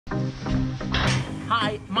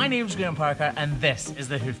Hi, my name's Graham Parker and this is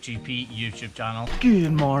the Hoof GP YouTube channel.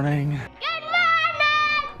 Good morning.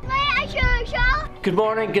 Good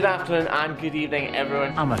morning, good afternoon and good evening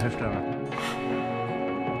everyone. I'm a hoof drummer.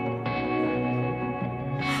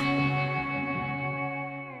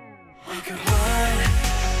 We could run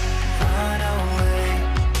away.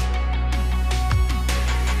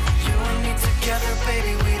 You and me together,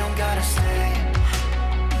 baby, we don't gotta stay.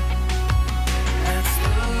 Let's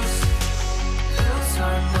lose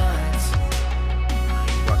our minds.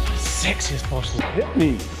 Sexy as possible. Hit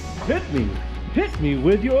me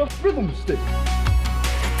with your rhythm stick.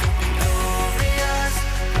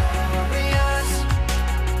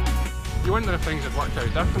 You wonder if things had worked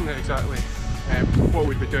out differently exactly, what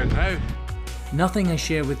we'd be doing now. Nothing I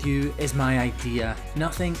share with you is my idea.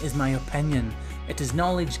 Nothing is my opinion. It is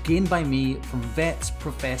knowledge gained by me from vets,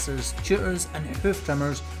 professors, tutors and hoof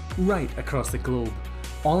trimmers right across the globe.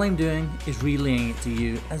 All I'm doing is relaying it to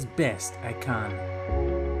you as best I can.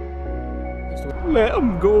 Let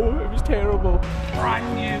him go, it was terrible.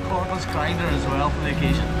 Brand new cordless grinder as well for the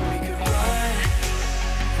occasion. We could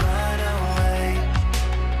run away.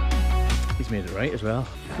 He's made it right as well.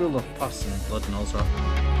 Full of pus and blood and all sorts.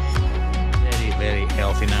 Very, very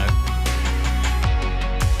healthy now.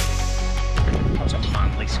 That was a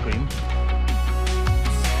manly scream.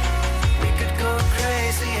 We could go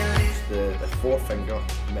crazy and leave. The four-finger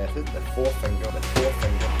method, the four-finger.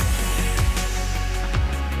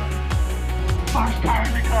 First car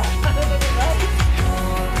in the car.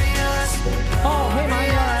 Oh, hey man,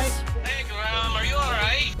 you alright? Hey Graham, are you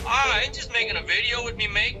alright? Alright, just making a video with me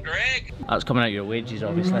mate Greg. That's coming out of your wages,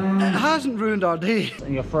 obviously. It hasn't ruined our day.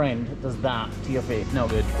 And your friend does that to your face. No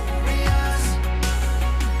good.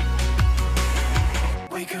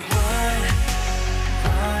 We could run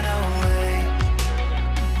away.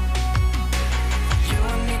 You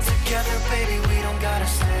and me together, baby, we don't gotta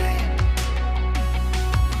stay.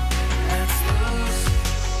 Let's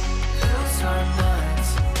lose our minds.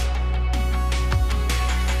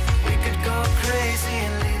 We could go crazy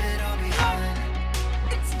and leave it all behind.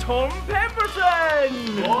 Tom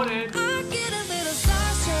Pemberton! Morning. I get a little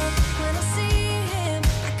starstruck when I see him.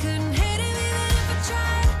 I couldn't hit him even if I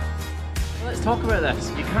tried. Let's talk about this.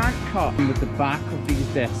 You can't cut with the back of these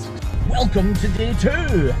discs. Welcome to day 2. I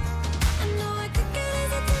know I could get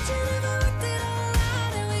his attention if I worked it all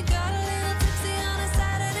out. And we got a little tipsy on a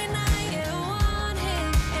Saturday night. Yeah, I want him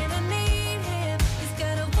and I need him. He's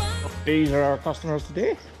got a one. These are our customers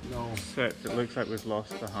today. No. Except it looks like we've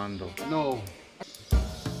lost the handle. No.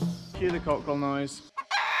 Cue the cockle noise.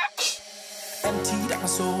 Emptied out my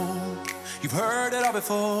soul. You've heard it all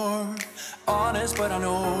before. Honest, but I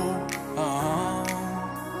know.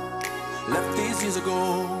 Left these years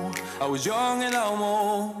ago. I was young and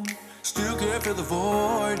almost still could fill the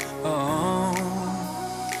void.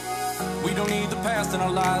 We don't need the past in our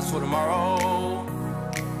lives for tomorrow.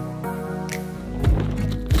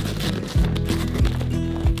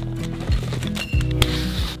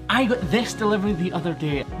 I got this delivery the other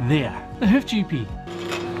day. There. The Hoof GP.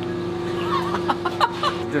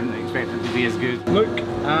 Didn't expect it to be as good. Look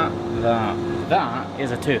at that. That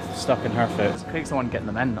is a tooth stuck in her foot. Craig's the one getting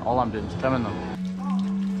them in. All I'm doing is trimming them.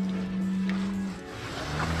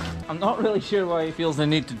 I'm not really sure why he feels the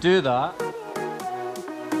need to do that.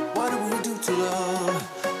 What do we do to love?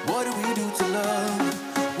 What do we do to love?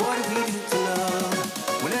 What do we do to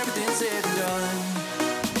love? When everything's said and done.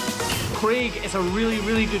 Craig is a really,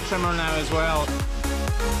 really good trimmer now as well.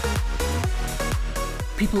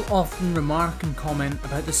 People often remark and comment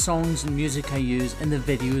about the songs and music I use in the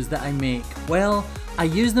videos that I make. Well, I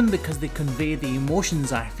use them because they convey the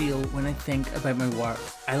emotions I feel when I think about my work.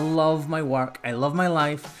 I love my work, I love my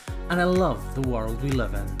life, and I love the world we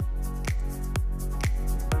live in.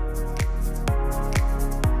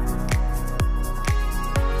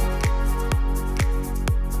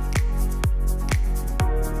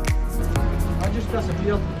 I just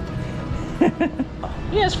disappeared.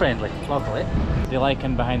 He is friendly, luckily. They like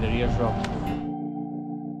him behind their ears rubbed.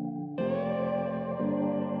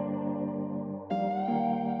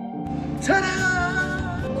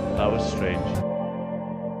 Ta-da! That was strange.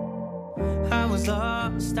 I was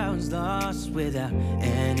lost without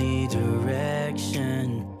any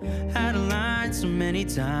direction. Had a line so many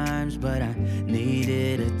times, but I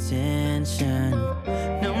needed attention.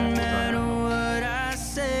 No matter what I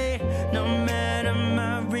say, no matter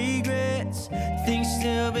my regrets, things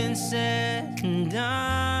still been said and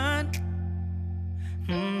done.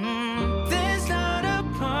 There's not a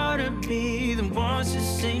part of me that wants to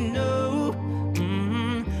say no.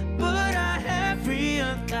 But I have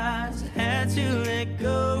realized I had to let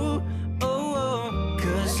go.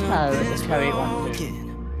 'Cause cow ate one too.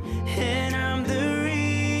 And I'm the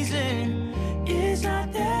reason it's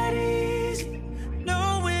not that easy,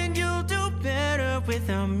 knowing you'll do better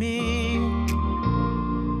without me.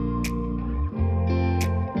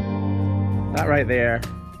 That right there,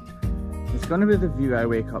 it's gonna be the view I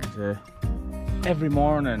wake up to every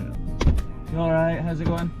morning. You alright? How's it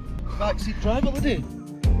going? Backseat driver today.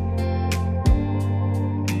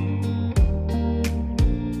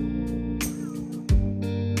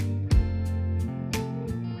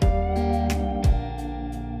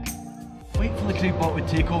 Wait for the Craigbot with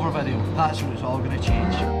takeover video. That's when it's all going to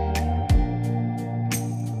change.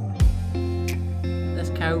 This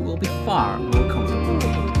cow will be far more comfortable.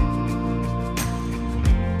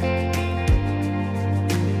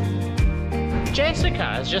 Jessica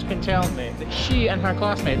has just been telling me that she and her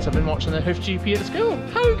classmates have been watching the Hoof GP at the school.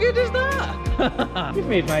 How good is that? You've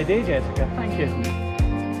made my day, Jessica. Thank you.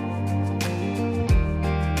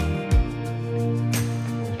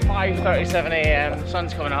 It's 5:37 AM. The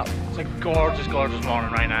sun's coming up. It's a gorgeous, gorgeous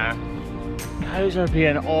morning right now. Cows are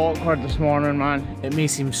being awkward this morning, man. It may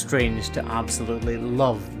seem strange to absolutely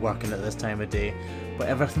love working at this time of day, but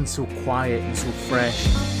everything's so quiet and so fresh.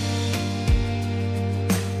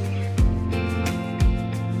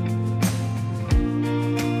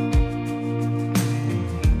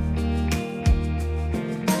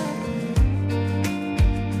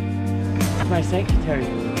 My secretary.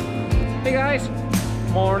 Hey guys,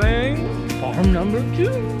 morning. Farm number 2.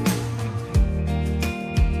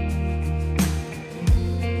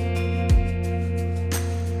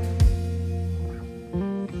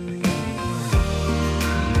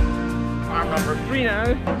 Farm number 3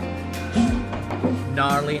 now.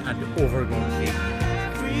 Gnarly and overgrown feet.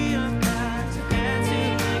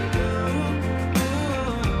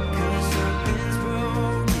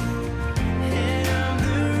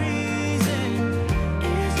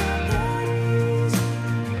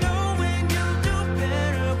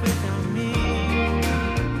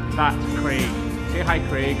 That's Craig. Say hi,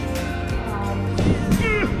 Craig.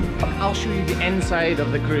 I'll show you the inside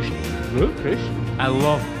of the crush. Crush? I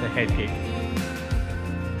love the head cake.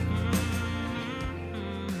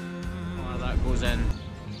 Oh, that goes in.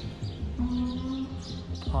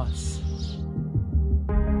 Pus.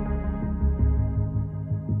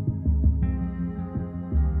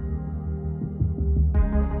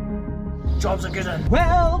 Jobs are good in.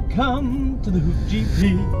 Welcome to the Hoof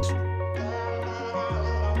GP.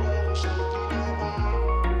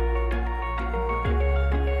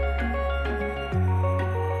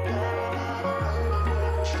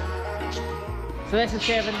 So this is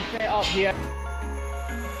Kevin set up here.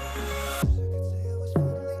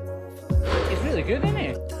 He's really good, isn't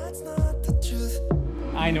he?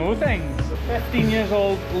 I know things. 15 years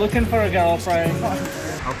old, looking for a girlfriend.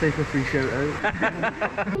 I'll take a free shout out.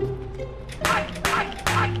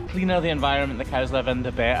 Cleaner the environment the cows live in,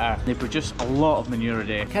 the better. They produce a lot of manure a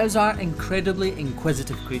day. Cows are incredibly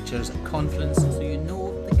inquisitive creatures at conference, so you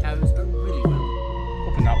know the cows are really well.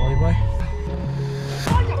 Open that lolly boy.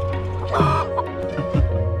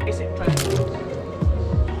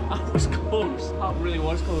 That was close. That really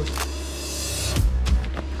was close.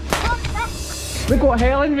 Look what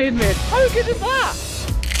Helen made me. How good is that?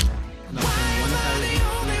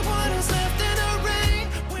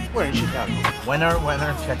 We're in Chicago. Winner,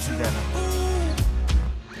 winner, chicken dinner.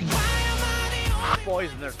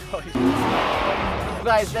 Boys and their toys.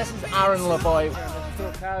 Guys, this is Aaron LaBoy. This is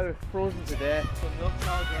a cow frozen to death.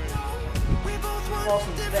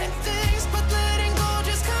 Awesome death.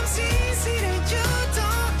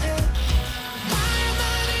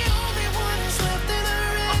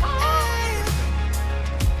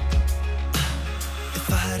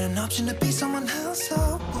 An option to be someone else,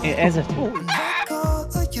 so it is a toy.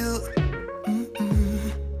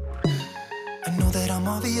 I know that I'm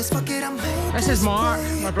obvious, fuck it, I'm made This is Mark,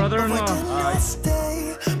 my brother-in-law.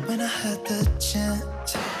 When I had the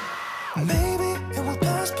chance, maybe it will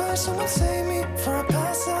pass by. Someone save me for a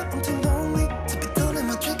pass out. I'm too lonely to be done in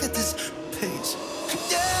my drink at this pace.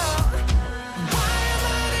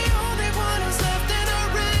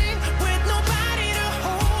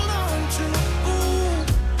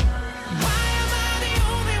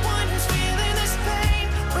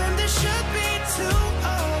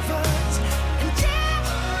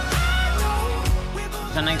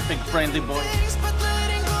 He's a nice big friendly boy.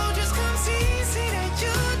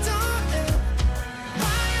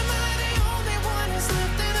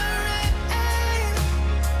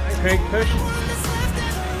 Craig, push.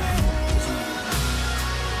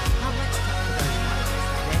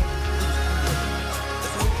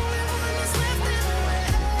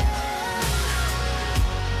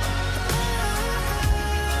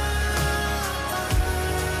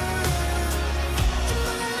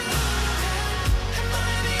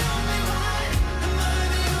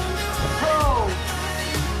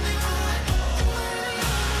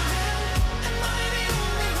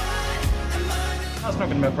 That's not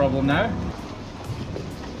going to be a problem now.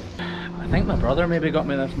 I think my brother maybe got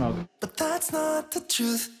me this mug. But that's not the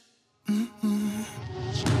truth.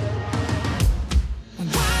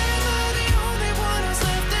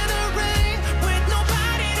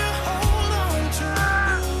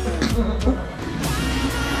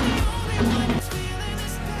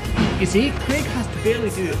 You see, Craig has to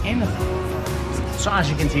barely do anything. So as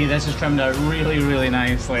you can see, this is trimmed out really, really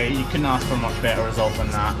nicely. You couldn't ask for a much better result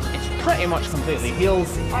than that. It's pretty much completely healed.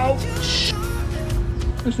 Ouch!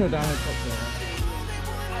 There's no damage up there.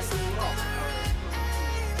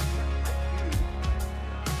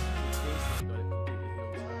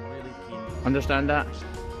 Understand that?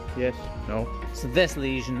 Yes? No? So this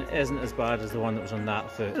lesion isn't as bad as the one that was on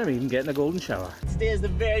that foot. I'm even getting a golden shower. Today is the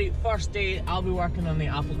very first day I'll be working on the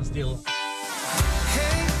apple to steel.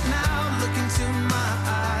 Hey, now look into my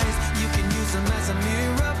eyes. You can use them as a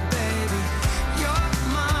mirror, baby. You're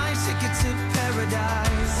my ticket to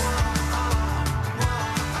paradise.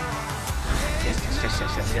 Yes.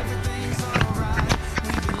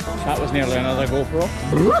 That was nearly another GoPro.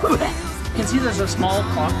 You can see there's a small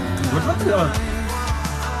clock.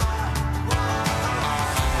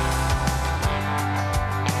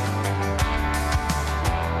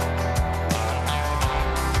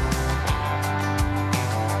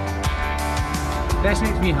 This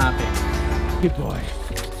makes me happy. Good boy.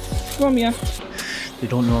 Come on, Mia. They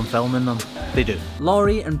don't know I'm filming them. They do.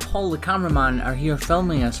 Laurie and Paul the cameraman are here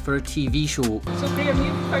filming us for a TV show. So Graham,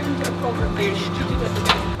 you found a problem there. You should do this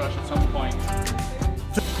brush at some point.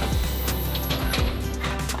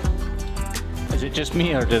 Is it just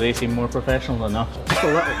me or do they seem more professional than us? Just a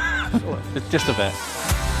little. It's just a bit.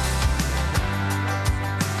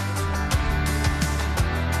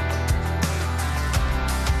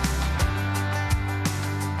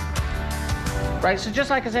 Right, so just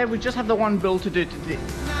like I said, we just have the one build to do today.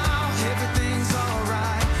 Now everything's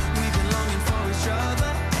alright. We've been longing for each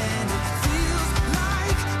other, and it feels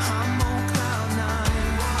like I'm on cloud nine.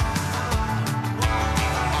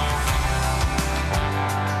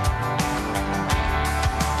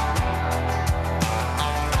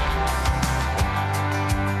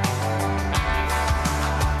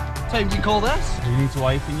 Time do you call this? You need a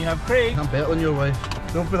wife and you have Craig. I'm better on your wife.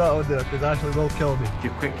 Don't put that on there, because Ashley will kill me. If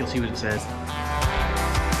you're quick, you'll see what it says.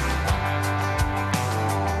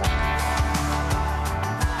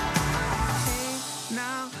 Hey,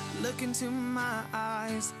 now look into my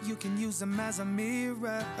eyes. You can use them as a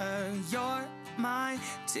mirror. You're my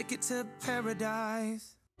ticket to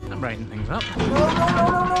paradise. I'm writing things up.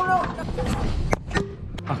 No.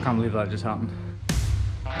 I can't believe that just happened.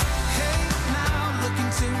 Hey, now look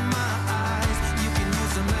into my eyes. You can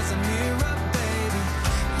use them as a mirror, baby.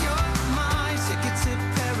 You're my ticket to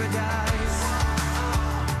paradise.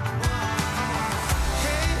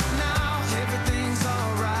 Hey, now everything's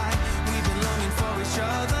alright. We've been longing for each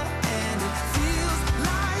other, and it feels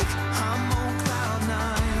like I'm on cloud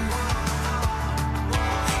nine.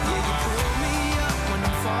 Yeah, you pull me up when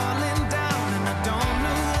I'm falling down, and I don't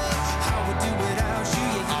know how I would do without you.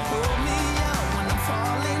 Yeah, you pull me up when I'm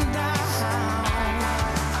falling down.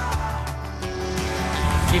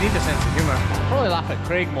 You need a sense of humour. I'll probably laugh at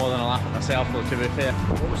Craig more than I laugh at myself, though, to be fair.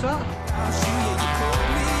 What was that?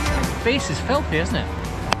 My face is filthy, isn't it?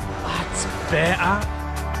 That's better.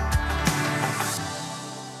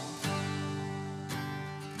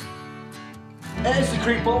 It's the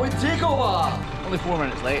Creek Botwood Takeover! Only 4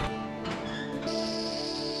 minutes late.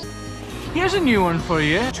 Here's a new one for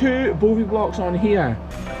you. 2 Bovie blocks on here.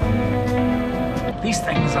 These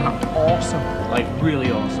things are awesome. Like,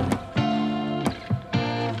 really awesome.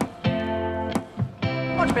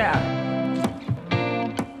 Much better.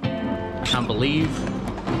 I can't believe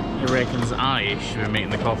he reckons I should be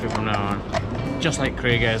making the coffee from now on. Just like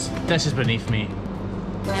Craig is. This is beneath me.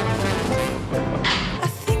 I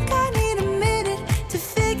think I need a minute to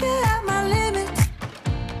figure out my limits.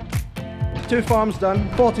 2 farms done,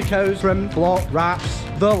 40 cows, trim, block, wraps,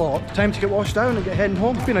 the lot. Time to get washed down and get heading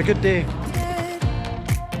home. It's been a good day.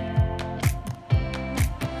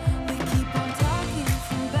 We keep on talking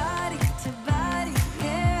from body to body,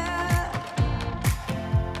 yeah.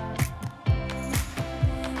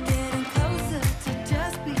 Getting closer to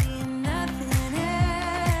just being nothing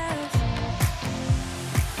else.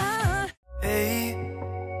 Hey,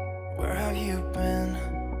 where have you been?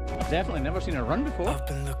 I've definitely never seen her run before. I've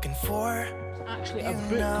been looking for Actually, a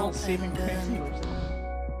book called Saving Crescent.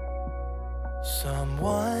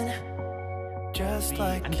 someone just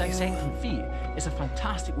like And you. dissecting feet is a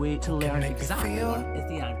fantastic way to learn make me exactly feel what is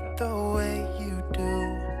the anchor. the way you do.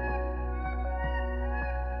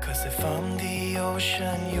 'Cause if I'm the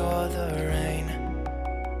ocean, you're the rain.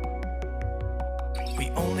 We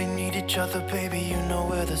only need each other, baby, you know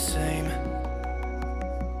we're the same.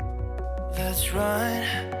 Let's run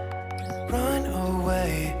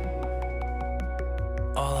away.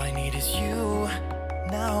 All I need is you,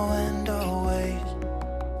 now and always.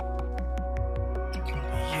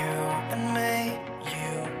 You and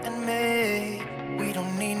me. We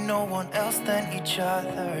don't need no one else than each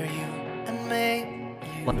other. You and me.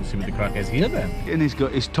 Let's see what the crack is here then. And he's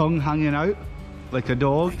got his tongue hanging out like a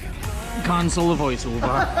dog. Cancel the voiceover.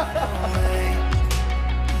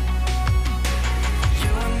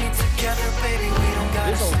 Together, baby, we don't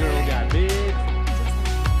gotta This old girl got big.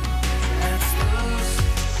 Let's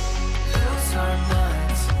lose our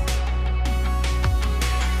minds.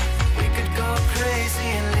 We could go crazy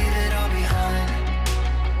and leave it all behind.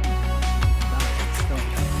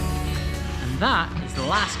 And that is the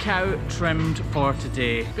last cow trimmed for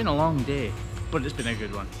today. It's been a long day, but it's been a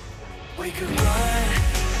good one. We could run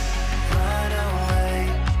away.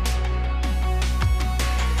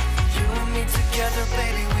 You and me together,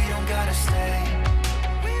 baby, we don't gotta stay.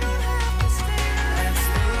 We don't have to stay. Let's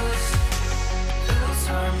lose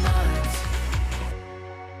our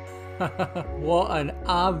minds. What an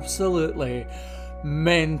absolutely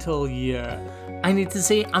mental year. I need to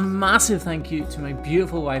say a massive thank you to my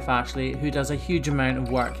beautiful wife Ashley, who does a huge amount of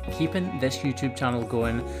work keeping this YouTube channel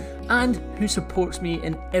going and who supports me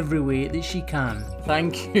in every way that she can.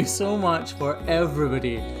 Thank you so much for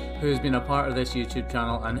everybody who has been a part of this YouTube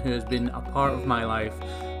channel and who has been a part of my life,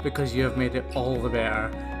 because you have made it all the better.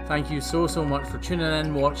 Thank you so much for tuning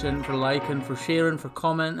in, watching, for liking, for sharing, for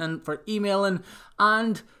commenting, for emailing,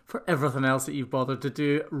 and for everything else that you've bothered to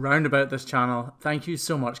do round about this channel. Thank you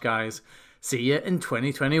so much, guys. See you in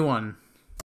 2021.